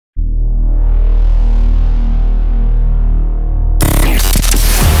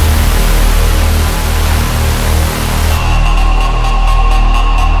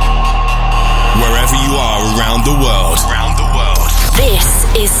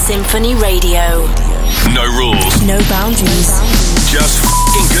SINPHONY Radio. No rules. No boundaries. Just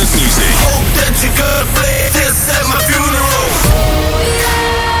f***ing good music. Hope that you're gonna play this at my funeral.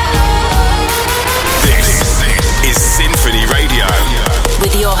 This is SINPHONY Radio.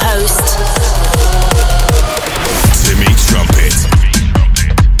 With your host, Timmy Trumpet.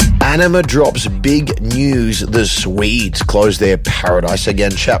 Anyma drops big news. The Swedes close their Paradise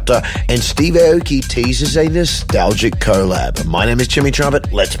Again chapter, and Steve Aoki teases a nostalgic collab. My name is Timmy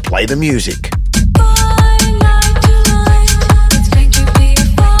Trumpet. Let's play the music.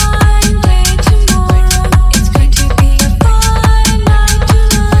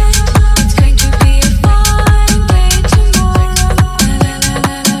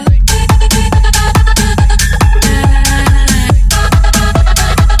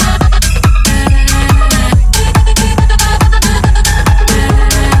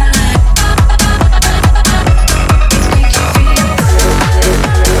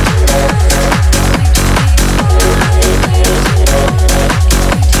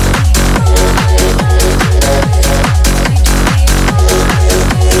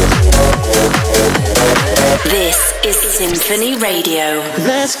 SINPHONY Radio.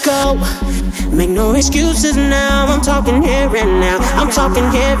 Let's go. Make no excuses now. I'm talking here and now. I'm talking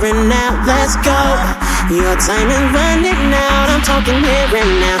here and now. Let's go. Your time is running out. I'm talking here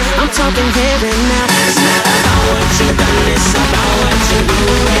and now. I'm talking here and now. It's not about what you've done. It's about what you're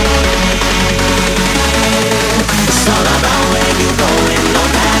doing. It's all about where you're going. No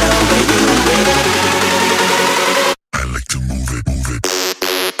matter where you've been. I like to move it, move it.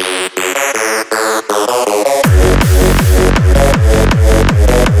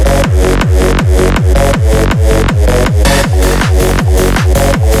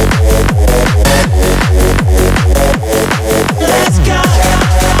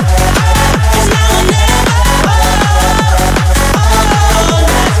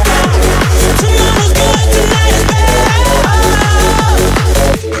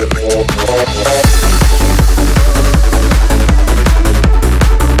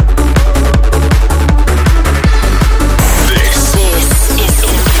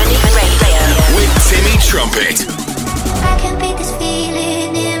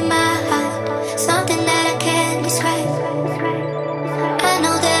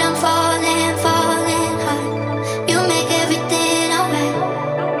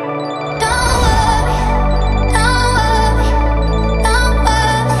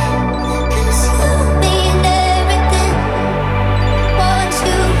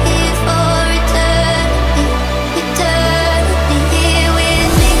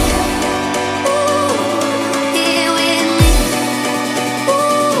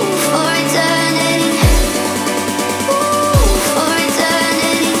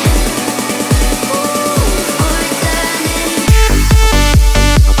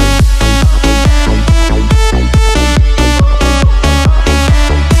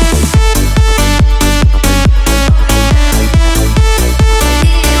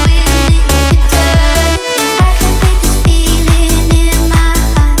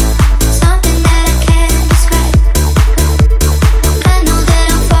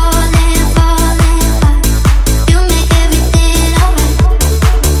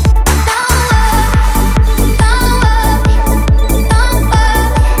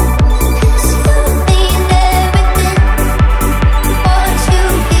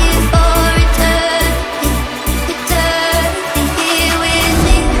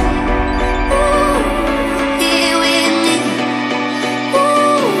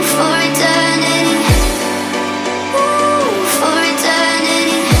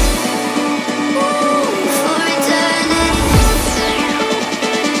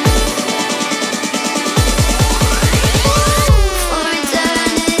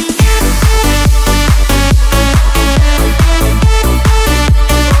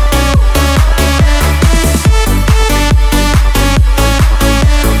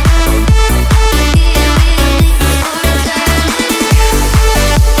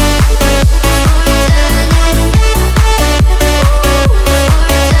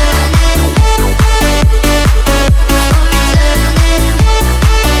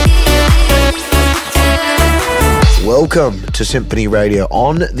 Welcome to SINPHONY Radio.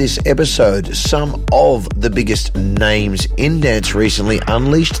 On this episode, some of the biggest names in dance recently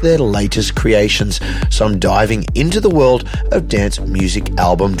unleashed their latest creations, some diving into the world of dance music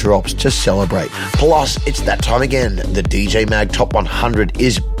album drops to celebrate. Plus, it's that time again. The DJ Mag Top 100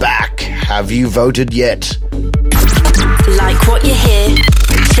 is back. Have you voted yet? Like what you hear?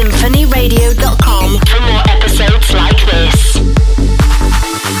 SINPHONYRadio.com for more episodes like this.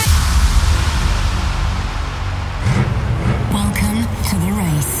 Welcome to the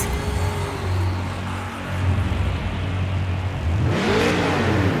race.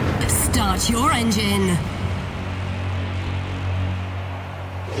 engine.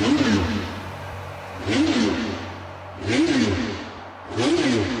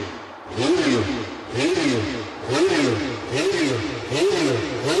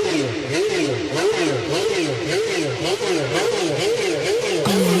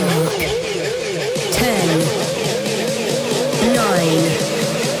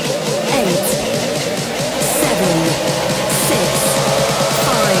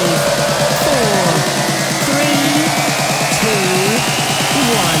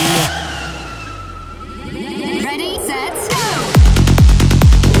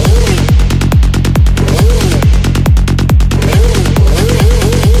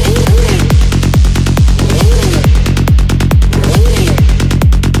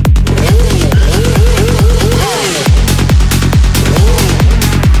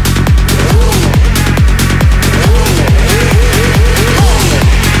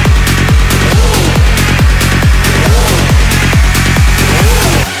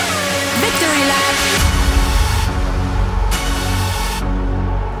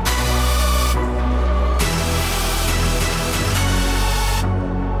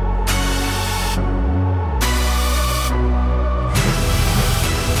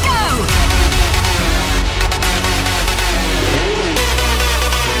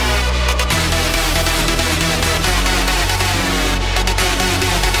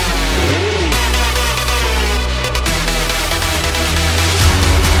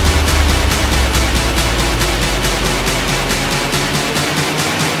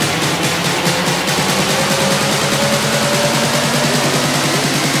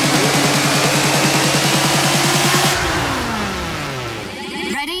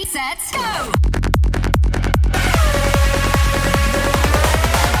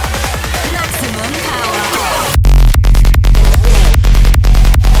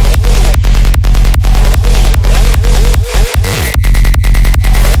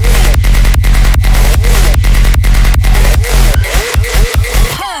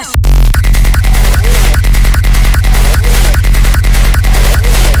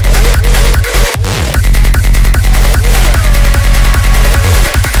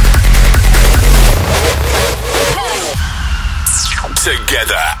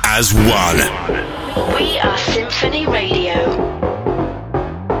 As one. We are Symphony Radio.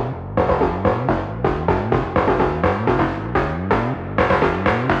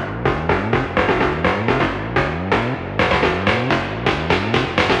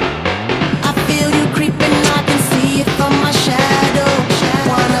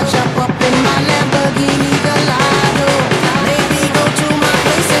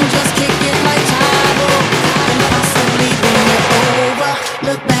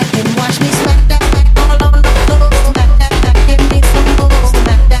 Look back and watch me smack that all on the floor. Smack that, give me some.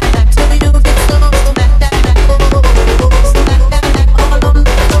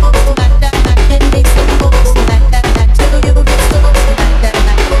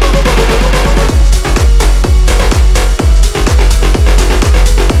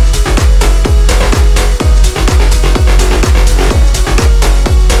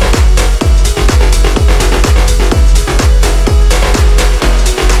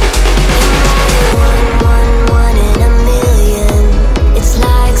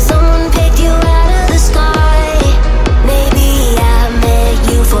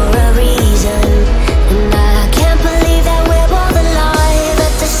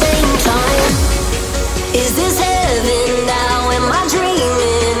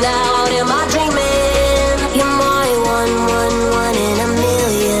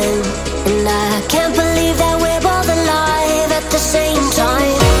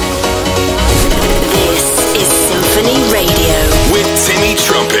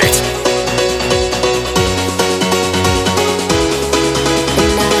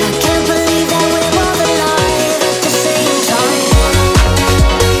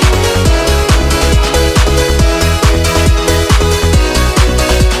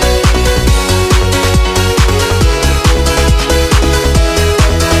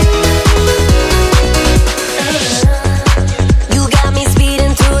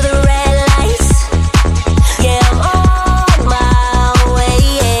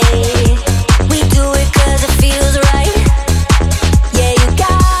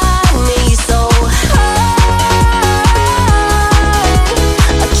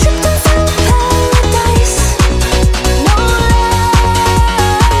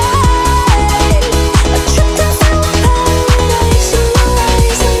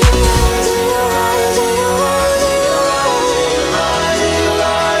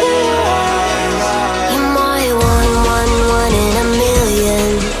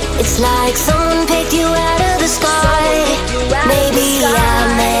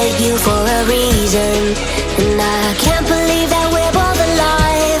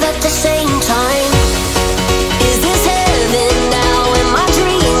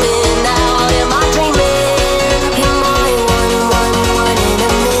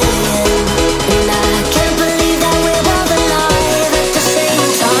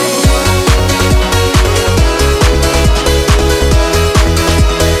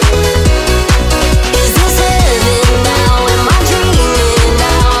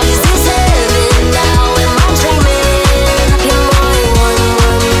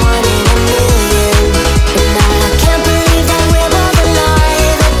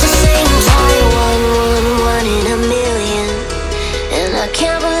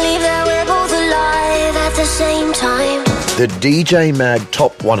 The DJ Mag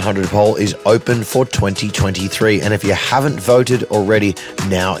Top 100 poll is open for 2023, and if you haven't voted already,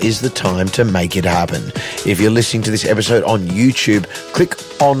 now is the time to make it happen. If you're listening to this episode on YouTube, click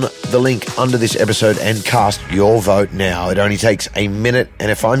on the link under this episode and cast your vote now. It only takes a minute,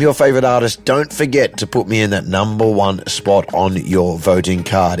 and if I'm your favorite artist, don't forget to put me in that number one spot on your voting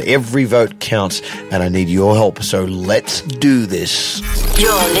card. Every vote counts, and I need your help, so let's do this.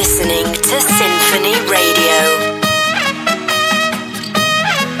 You're listening to Symphony Radio.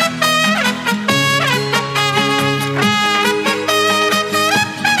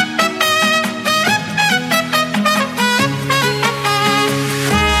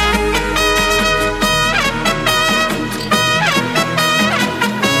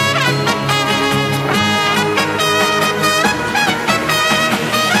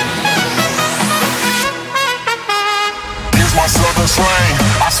 Slang.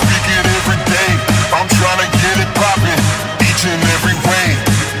 I speak it every day. I'm trying to get it poppin' each and every way.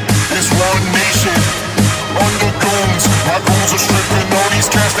 It's one nation under goons. My goons are stripping all these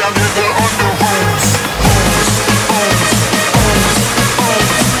cats down in the under rooms.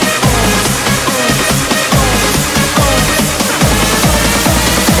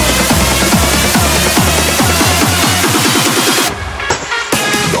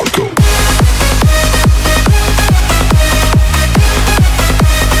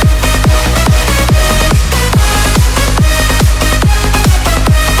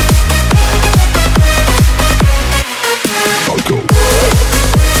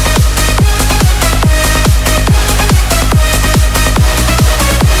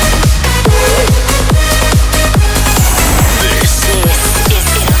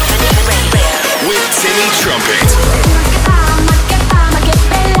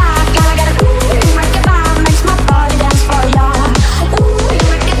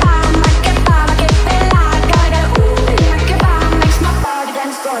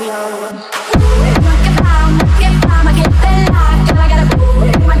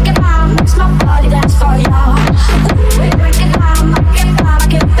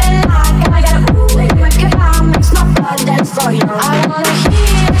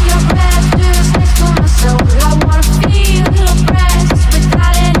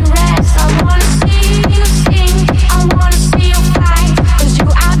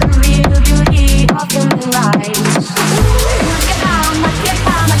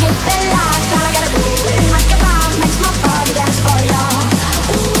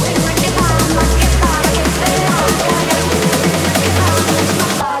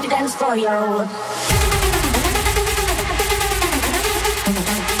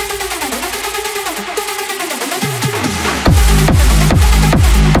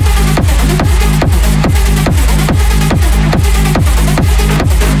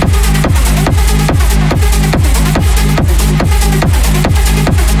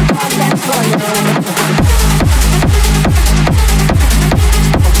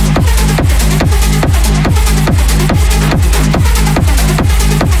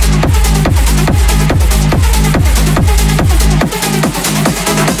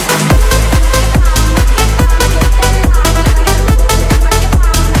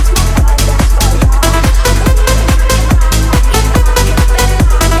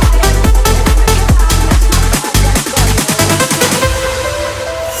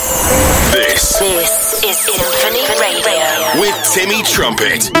 Timmy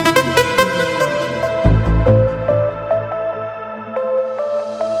Trumpet.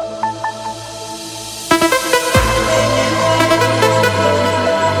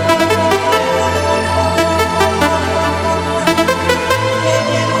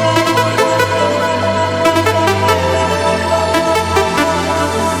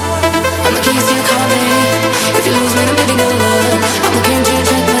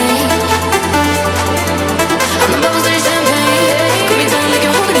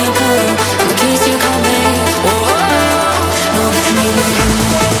 Come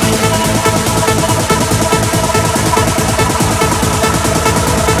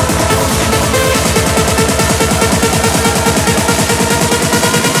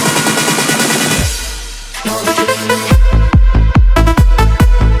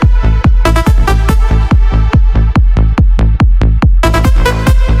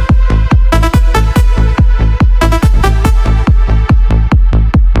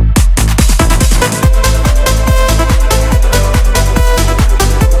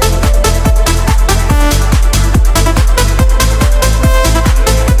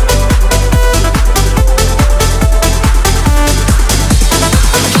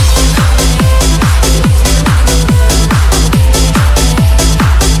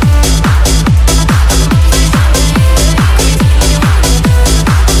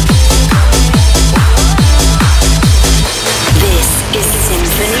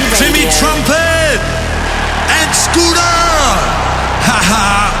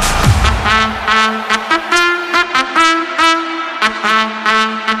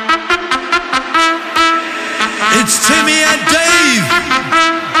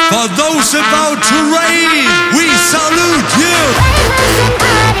For those about to rave, we salute you.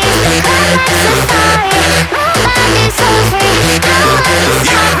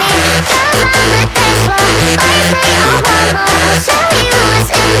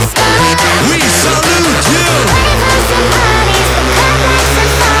 We salute you.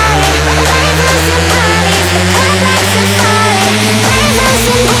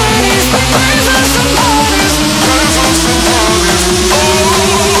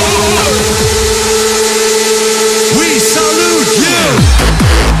 We salute you.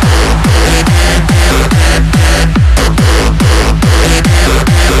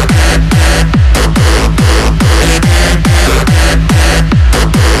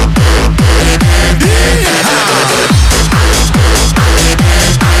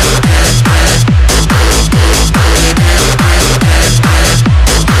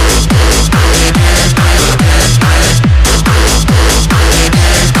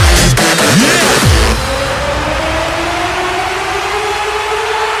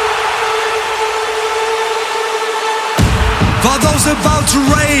 For those about to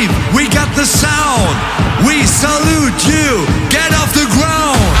rave, we got the sound. We salute you. Get off the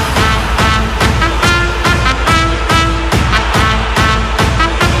ground.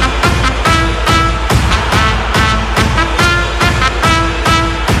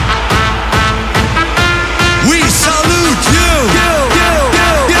 We salute you.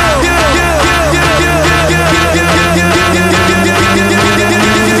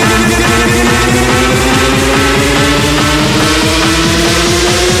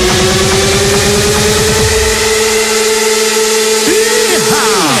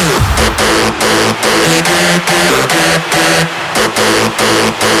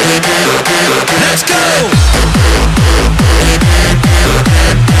 Let's go!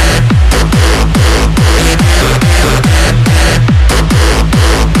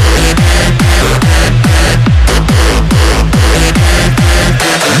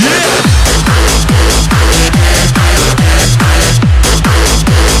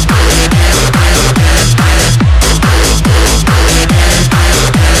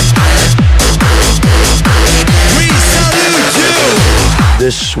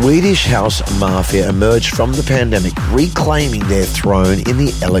 The Swedish house Mafia emerged from the pandemic, reclaiming their throne in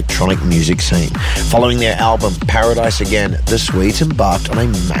the electronic music scene. Following their album Paradise Again, the Swedes embarked on a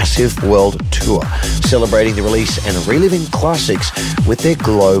massive world tour, celebrating the release and reliving classics with their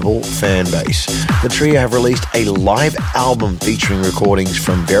global fan base. The trio have released a live album featuring recordings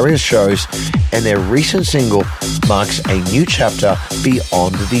from various shows, and their recent single marks a new chapter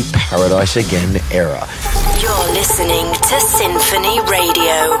beyond the Paradise Again era. You're listening to SINPHONY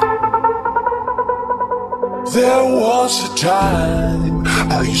Radio. There was a time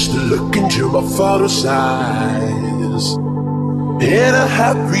I used to look into my father's eyes. In a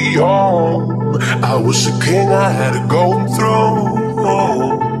happy home, I was a king, I had a golden throne.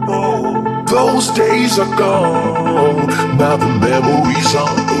 Those days are gone, now the memories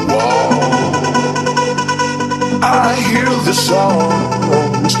on the wall. I hear the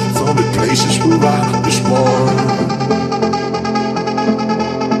songs from the places where I was born.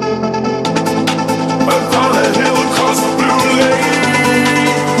 Upon a hill across the blue lake,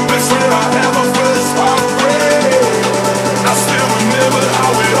 that's where I had my first heartbreak. I still remember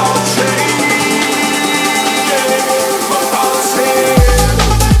how it all changed. My father said,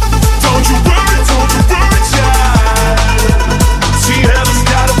 don't you worry, child. See, heaven's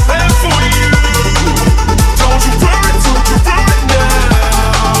got a plan for you. Don't you worry now.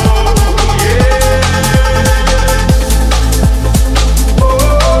 Yeah.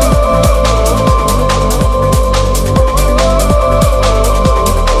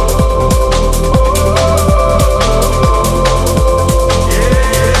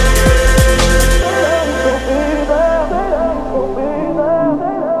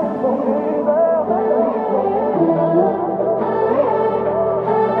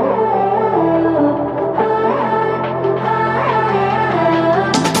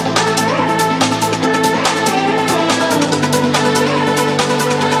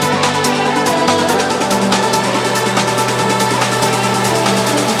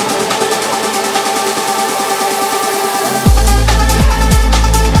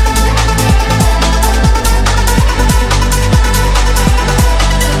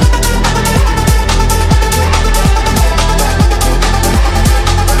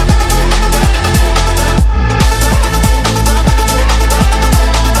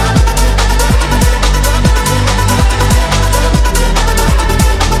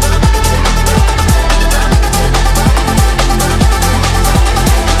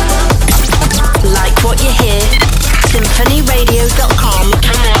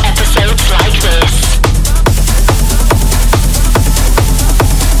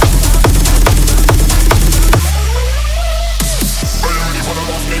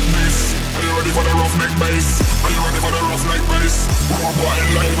 Ruffneck bass? Are you ready for the Ruffneck bass? We're a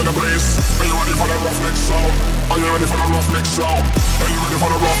party live in the place. Are you ready for the Ruffneck sound? Are you ready for the Ruffneck sound? Are you ready for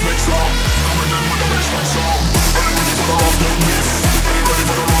the Ruffneck sound? Coming in with the bassline sound. Are you ready for the Ruffneck bass? Are you ready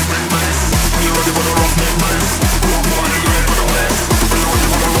for the Ruffneck bass? Are you ready for the Ruffneck bass? We're a party live in the place. Are you ready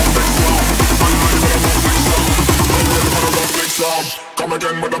for the Ruffneck sound? Are you ready for the Ruffneck sound? Are you ready for the Ruffneck sound? Come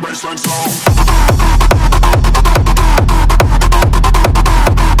again with the bassline sound.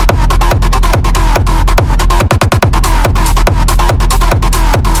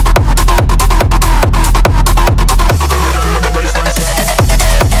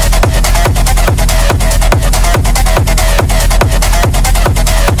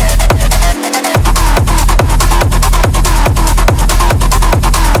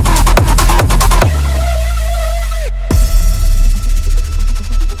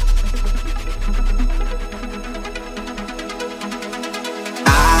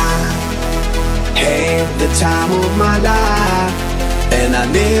 Time of my life, and I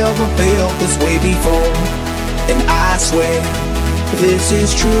never felt this way before, and I swear this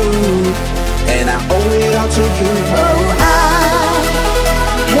is true, and I owe it all to you. Oh, I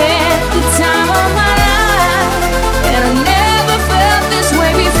had the time of my life, and I never felt this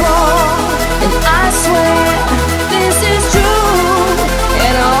way before, and I swear this is true,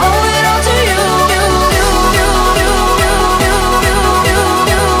 and I owe it all to you.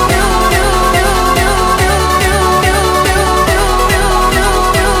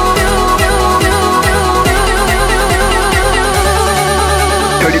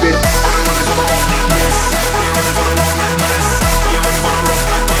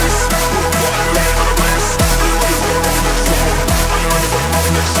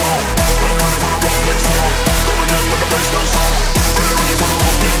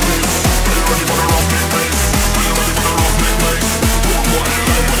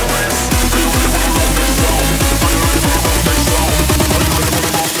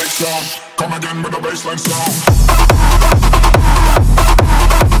 Come again with the bassline sound.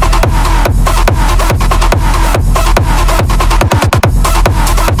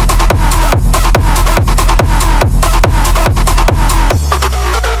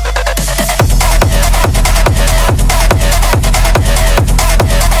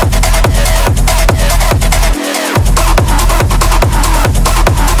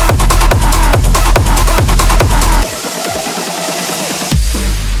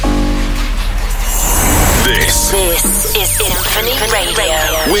 This is SINPHONY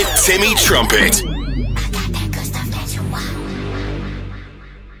Radio with Timmy Trumpet.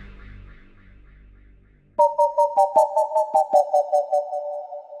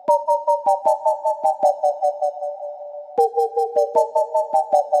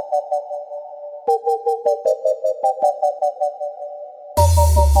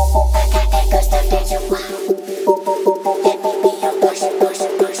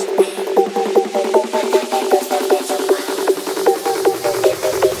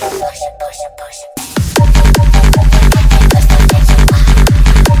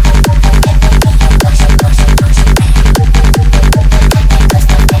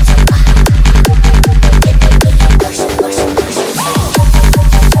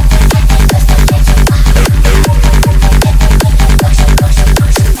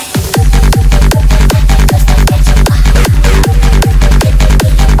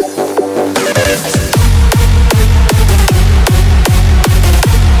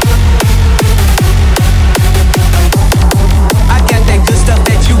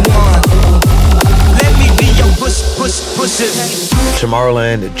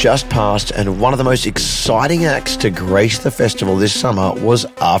 Tomorrowland just passed, and one of the most exciting acts to grace the festival this summer was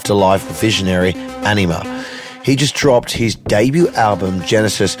Afterlife visionary Anyma. He just dropped his debut album,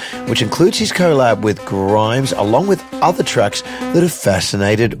 Genesis, which includes his collab with Grimes, along with other tracks that have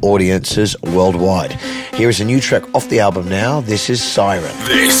fascinated audiences worldwide. Here is a new track off the album now. This is Syren.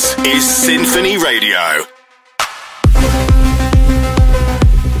 This is SINPHONY Radio.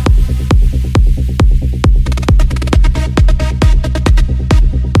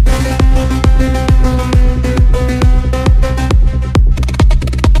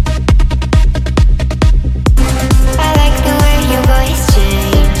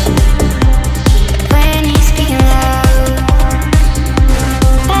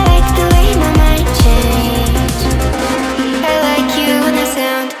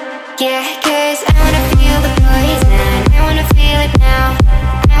 Yeah, 'cause I wanna feel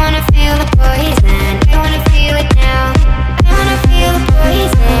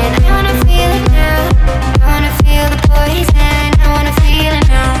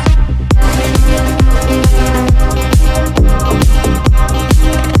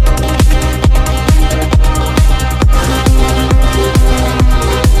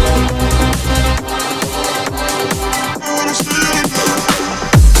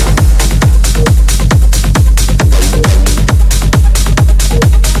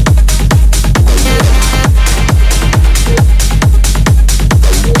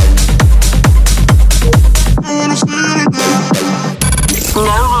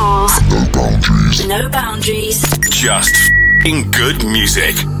in good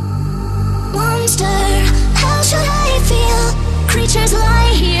music. Monster, how should I feel? Creatures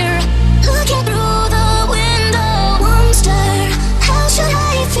lie here, looking through the window. Monster, how should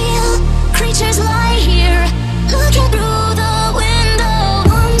I feel? Creatures lie here, looking through the window.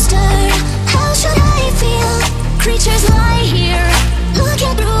 Monster, how should I feel? Creatures lie here,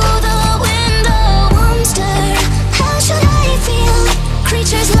 looking through the window. Monster, how should I feel?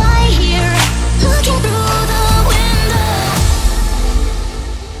 Creatures lie here, looking through the window.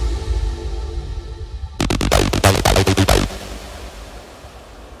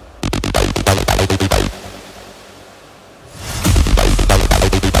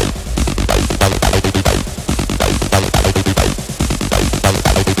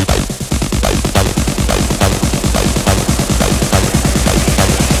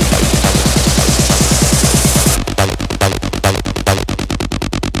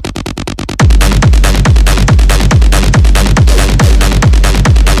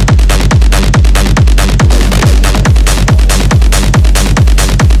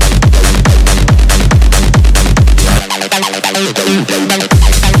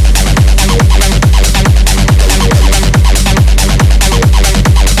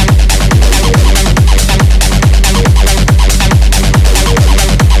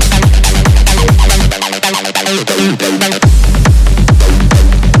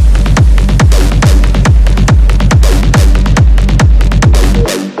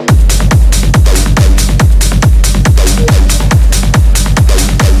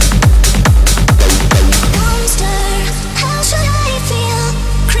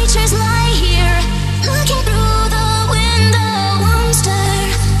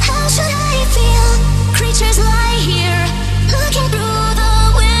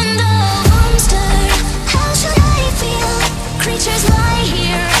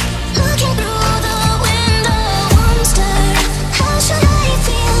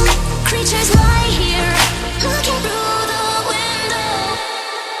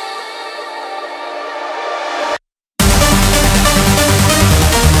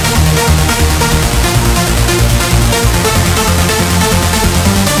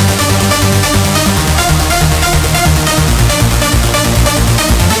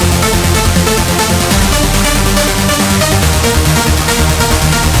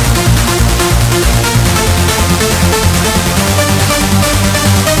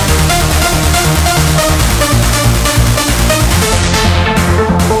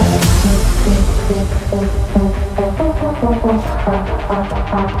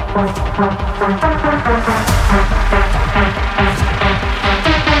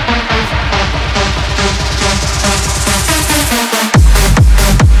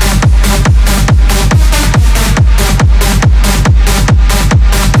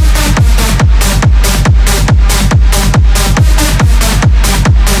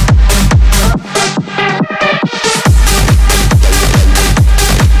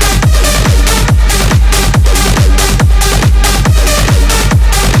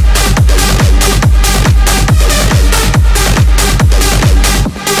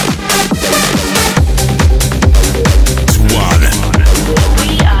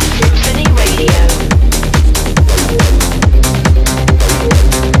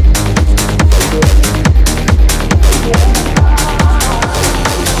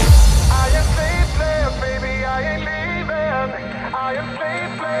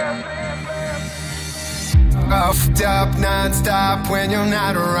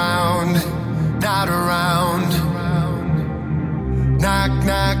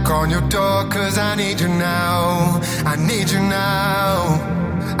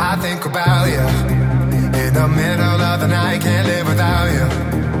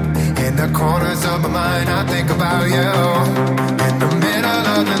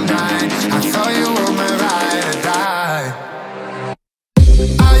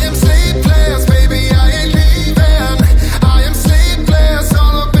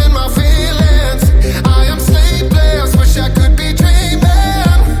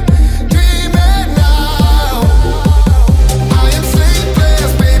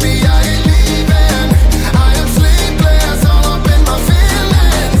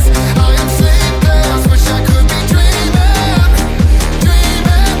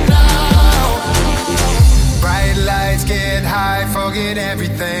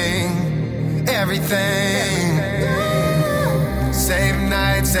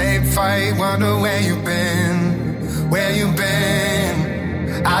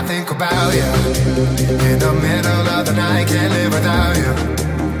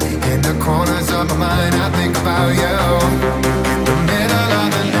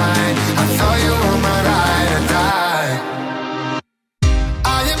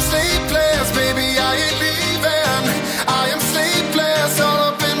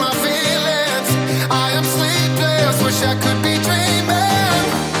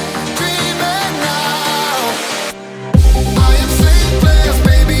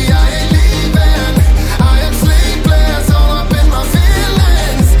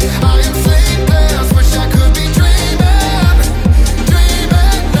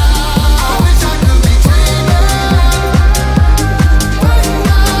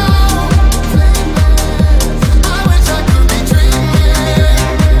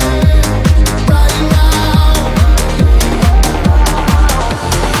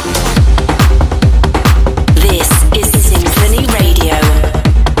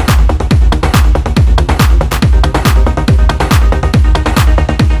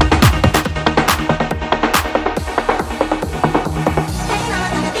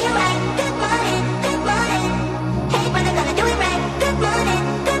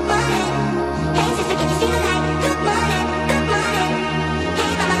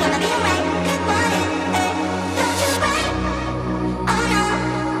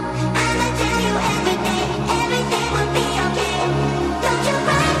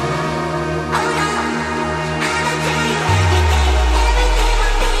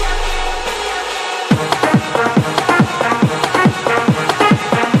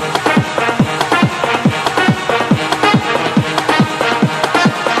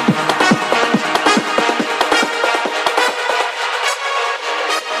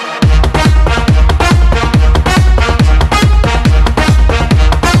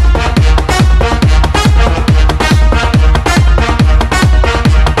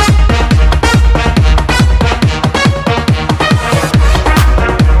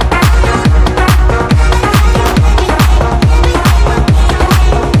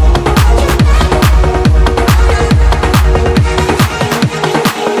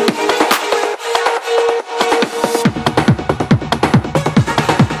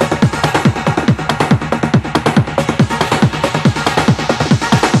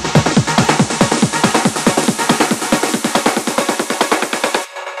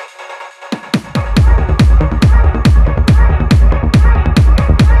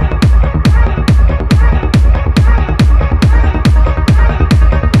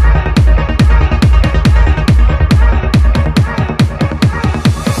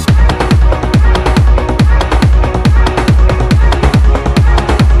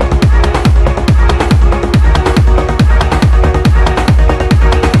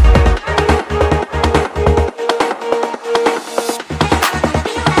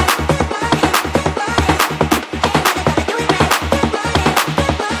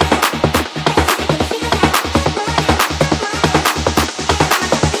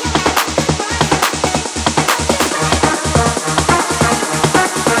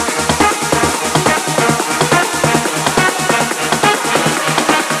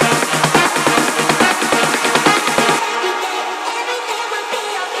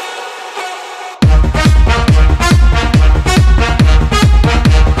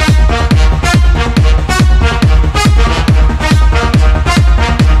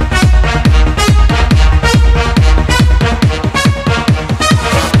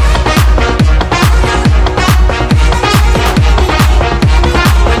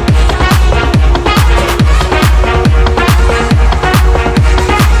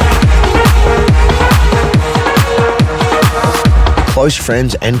 close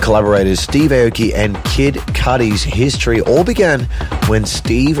friends and collaborators Steve Aoki and Kid Cudi's history all began when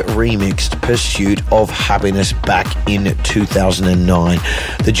Steve remixed Pursuit of Happiness back in 2009.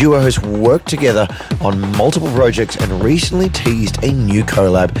 The duo has worked together on multiple projects and recently teased a new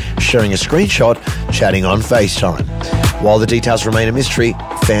collab, sharing a screenshot chatting on FaceTime. While the details remain a mystery,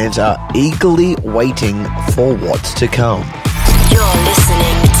 fans are eagerly waiting for what's to come. You're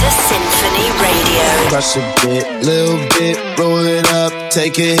listening to SINPHONY Radio. Crush a bit, little bit, roll it up,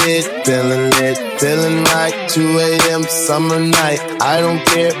 take a hit, feeling lit, feeling like 2 a.m. summer night. I don't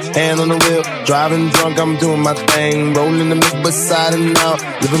care, hand on the wheel, driving drunk, I'm doing my thing, rolling the mid beside and out,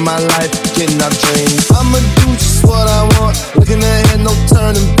 living my life, getting out dreams. I'ma do just what I want, looking ahead, no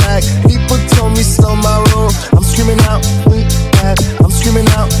turning back. People told me slow my roll, I'm screaming out, weak bad. I'm screaming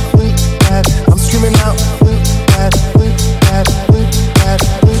out, weak bad. I'm screaming out, weak bad, weak bad, weak bad,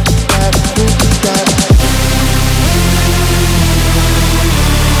 weak bad, weak bad.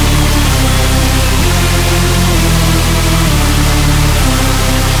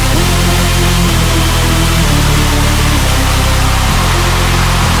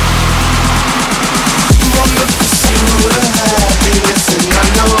 From the pursuit of happiness, and I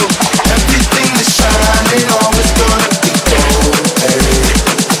know everything that's shining always gonna be gold. Hey,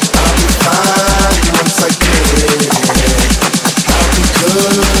 I'll be fine once I get it. I'll be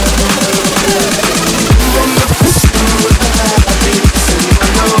good. From the pursuit of happiness, and I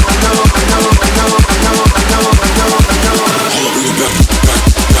know.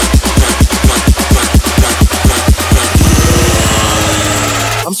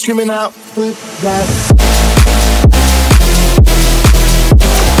 I'm screaming out with that.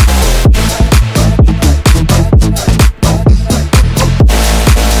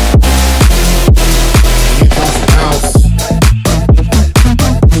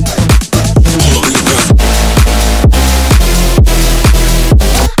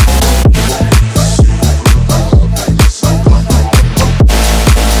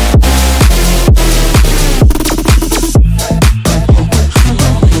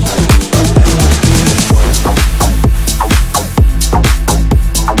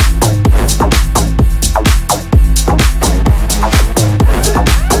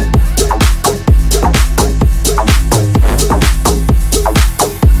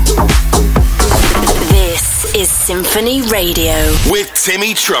 SINPHONY Radio with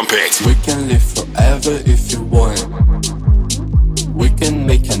Timmy Trumpet. We can live forever if you want. We can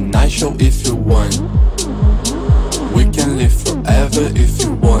make a night show if you want. We can live forever if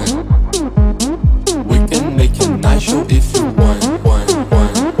you want. We can make a night show if you want.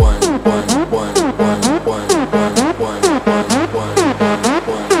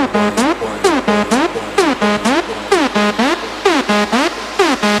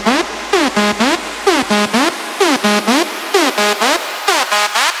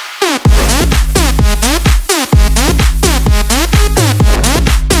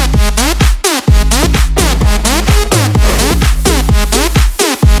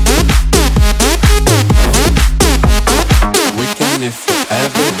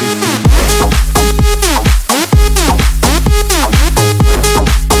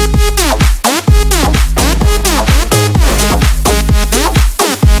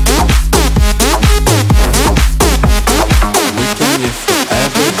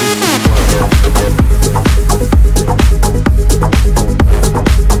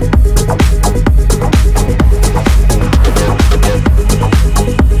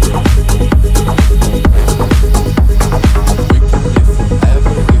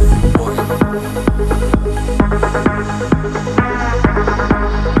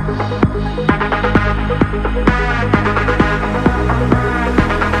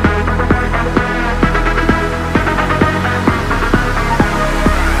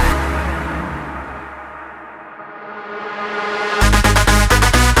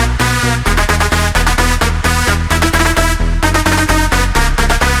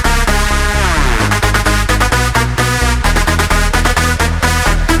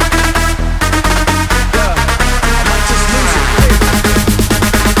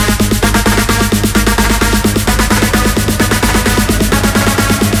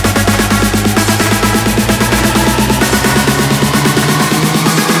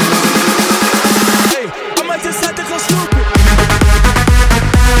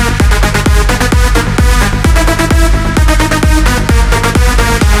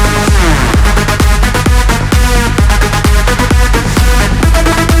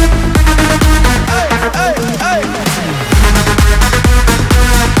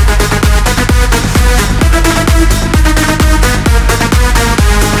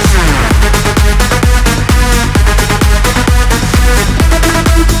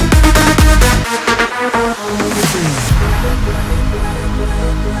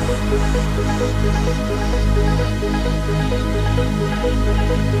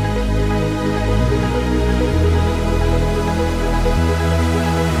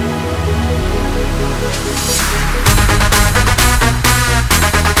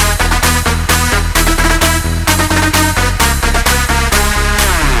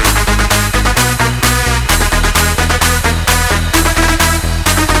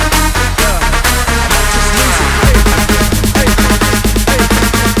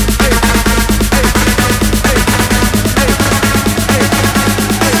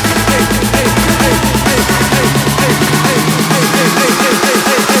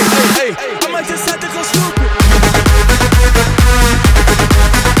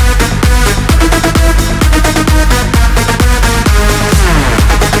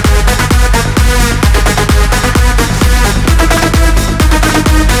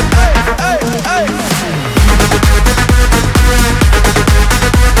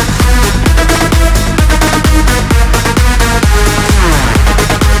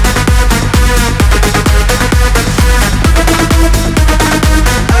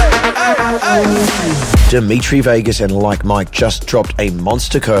 Dimitri Vegas and Like Mike just dropped a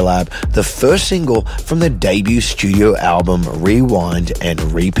monster collab, the first single from their debut studio album Rewind and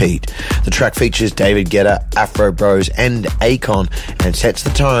Repeat. The track features David Guetta, Afro Bros and Akon and sets the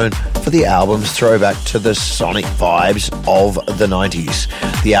tone for the album's throwback to the sonic vibes of the 90s.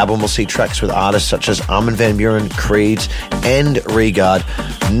 The album will see tracks with artists such as Armin van Buuren, Creeds and Regard.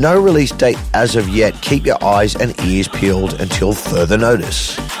 No release date as of yet. Keep your eyes and ears peeled until further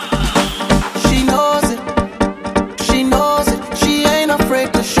notice. She knows it, she ain't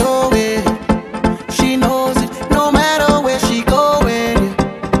afraid to show it. She knows it, no matter where she going.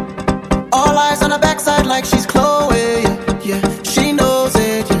 All eyes on her backside like she's Chloe. Yeah, she knows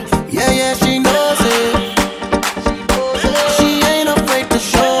it. Yeah, she knows it. She ain't afraid to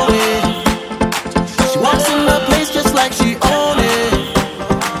show it. She walks in the place just like she own it.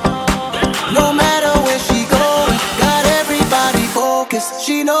 No matter where she going, got everybody focused.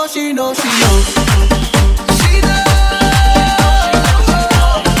 She knows.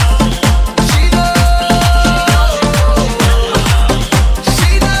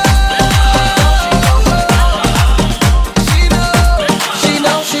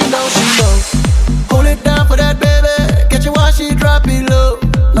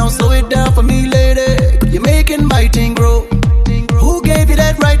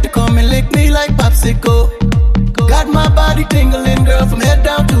 Got my body tingling, girl, from head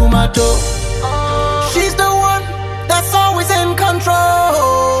down to my toe. She's the one that's always in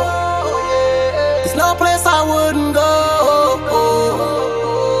control. There's no place I wouldn't go.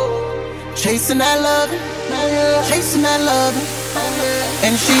 Chasing that love,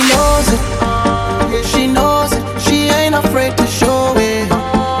 and she knows it, she ain't afraid to show it.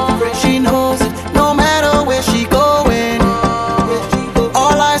 She knows it, no matter where she going.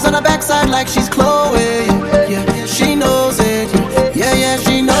 All eyes on her backside like she's Chloe. Yeah, she knows it. Yeah,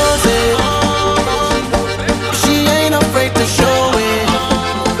 she knows it. She ain't afraid to show it.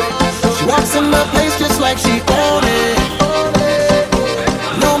 She walks in the place just like she own it.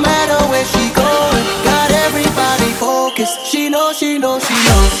 No matter where she going, got everybody focused. She knows.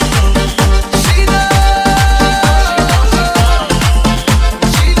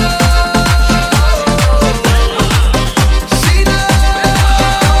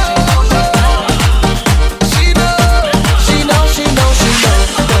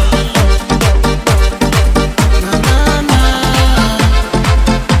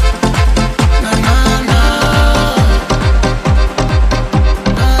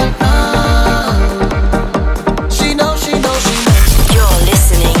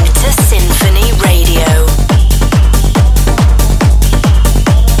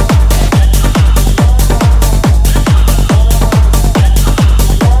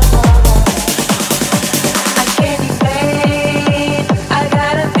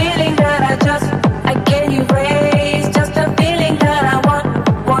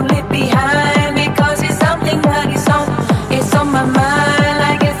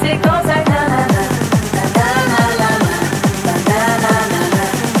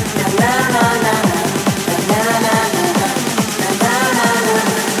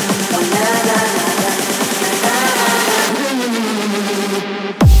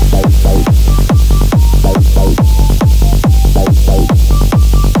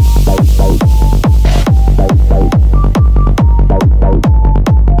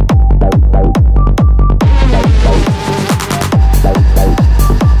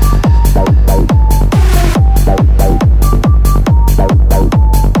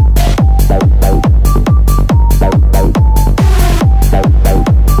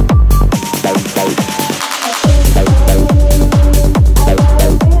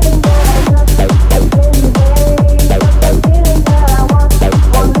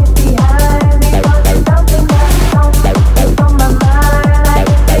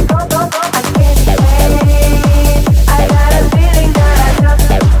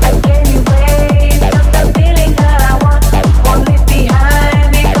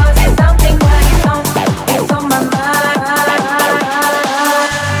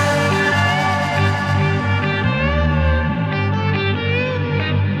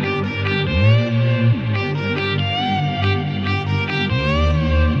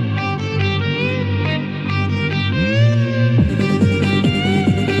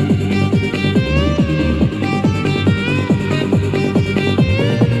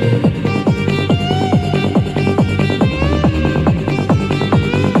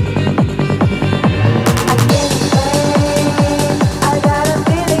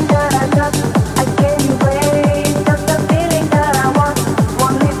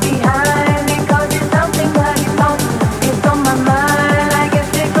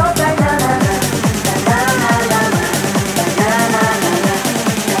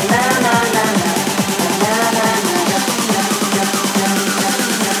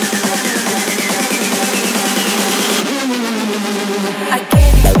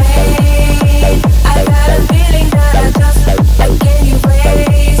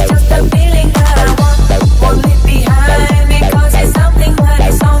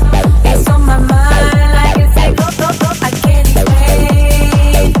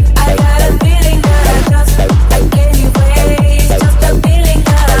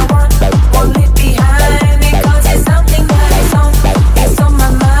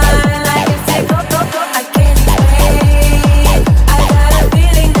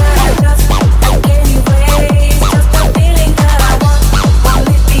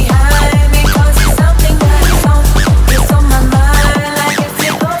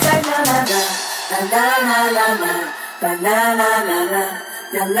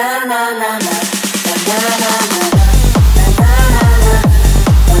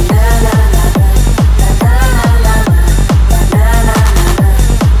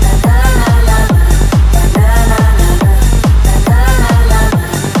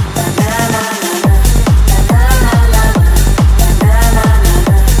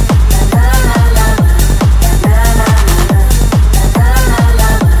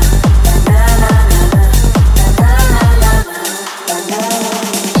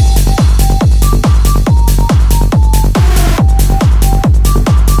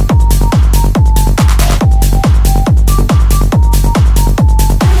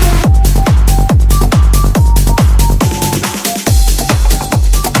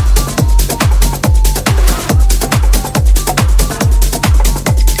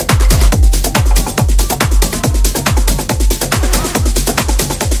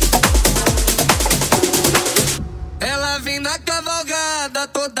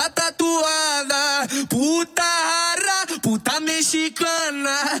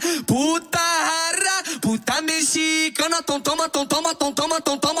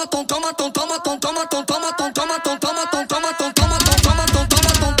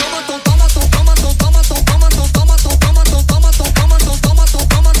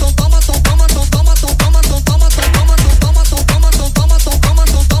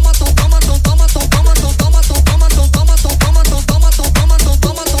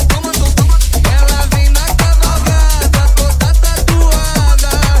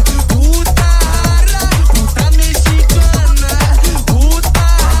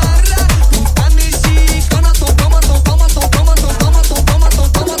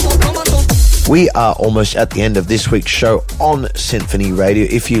 We are almost at the end of this week's show on Symphony Radio.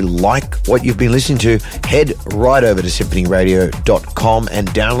 If you like what you've been listening to, head right over to symphonyradio.com and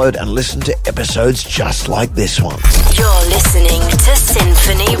download and listen to episodes just like this one. You're listening to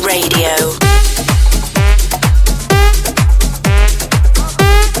Symphony Radio.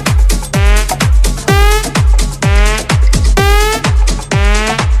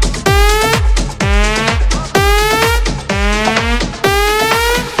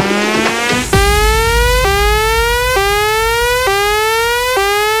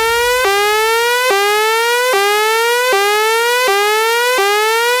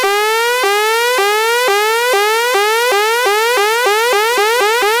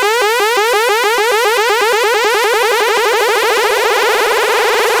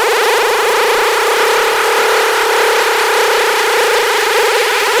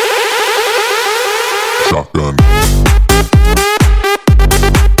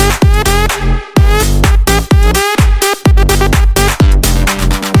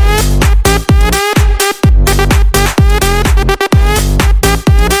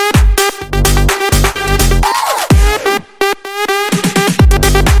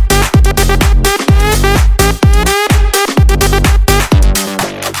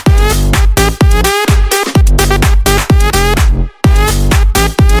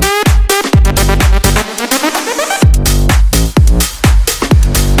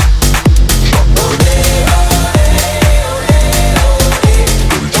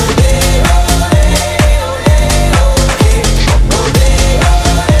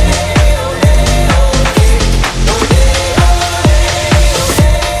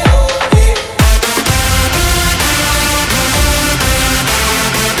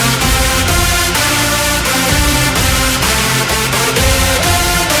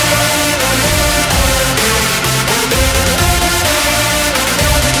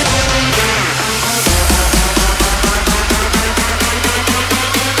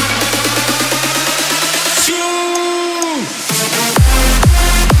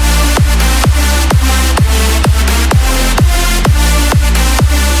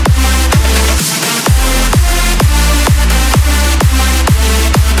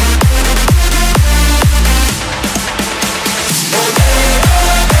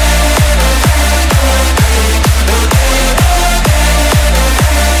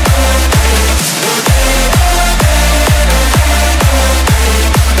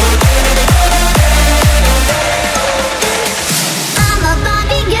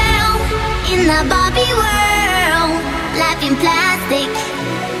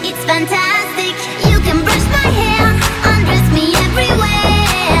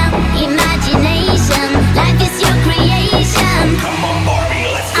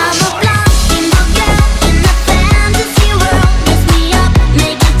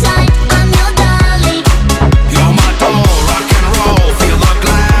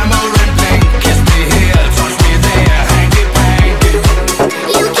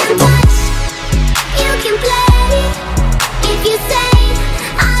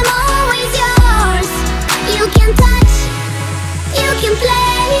 can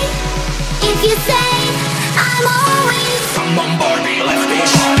play if you say I'm always. Come on, Barbie, let's go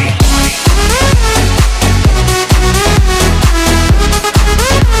party.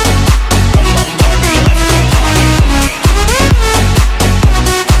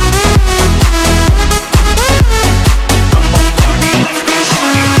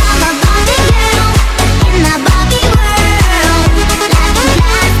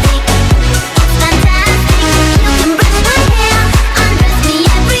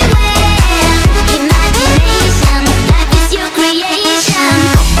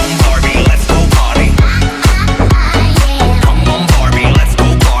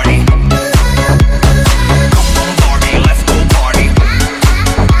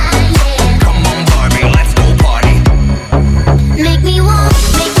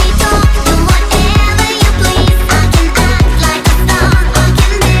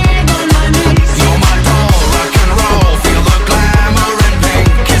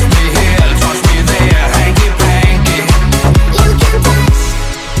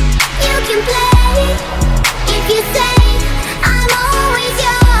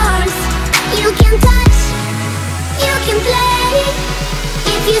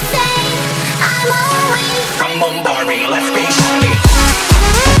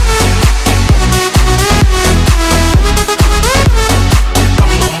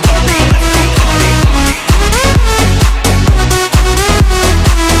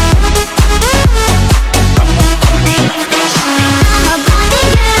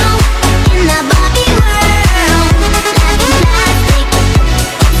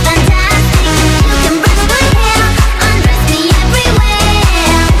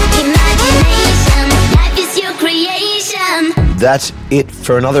 That's it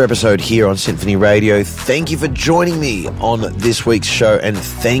for another episode here on Symphony Radio. Thank you for joining me on this week's show, and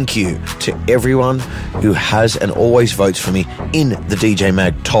thank you to everyone who has and always votes for me in the DJ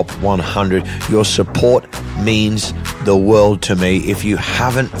Mag Top 100. Your support means the world to me. If you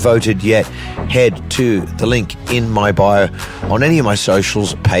haven't voted yet, head to the link in my bio on any of my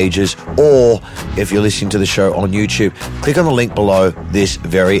socials pages, or if you're listening to the show on YouTube, click on the link below this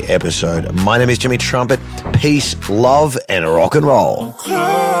very episode. My name is Timmy Trumpet. Peace, love, and rock and roll.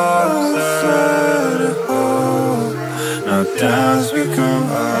 Now dance, we come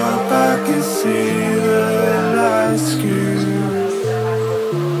up, I can see the lights skew.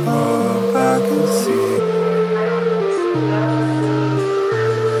 Oh, I can see.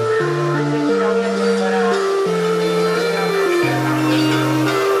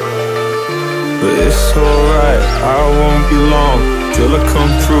 But it's alright, I won't be long till I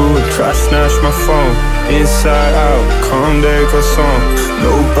come through and try snatch my phone. Inside out, come there, go song.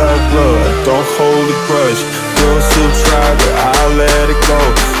 No bad blood, don't hold a grudge. Girls still try, but I'll let it go.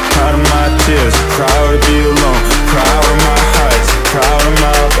 Proud of my tears, proud to be alone. Proud of my heights, proud of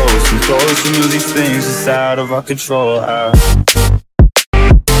my lows. And those who knew these things is out of our control.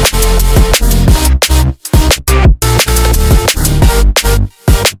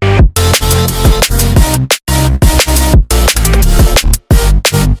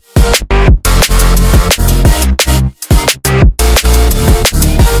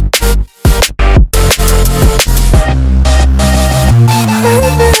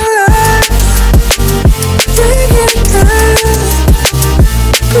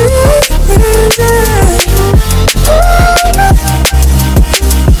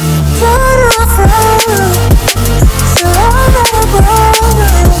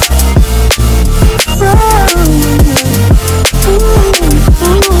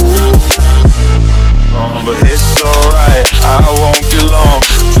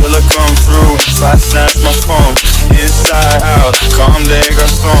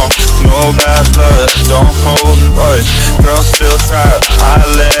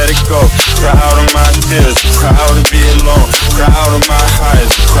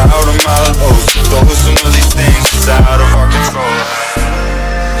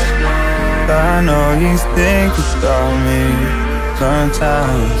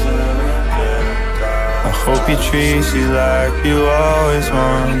 Treats you like you always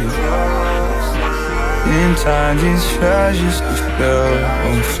wanted. In time these treasures still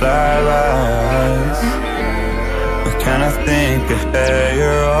won't fly by. But can I think ahead?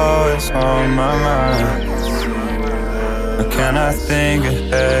 You're always on my mind. But can I think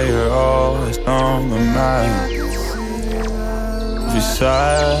ahead? You're always on my mind.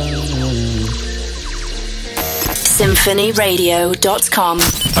 Beside SymphonyRadio.com.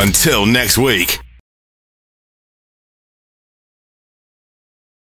 Until next week.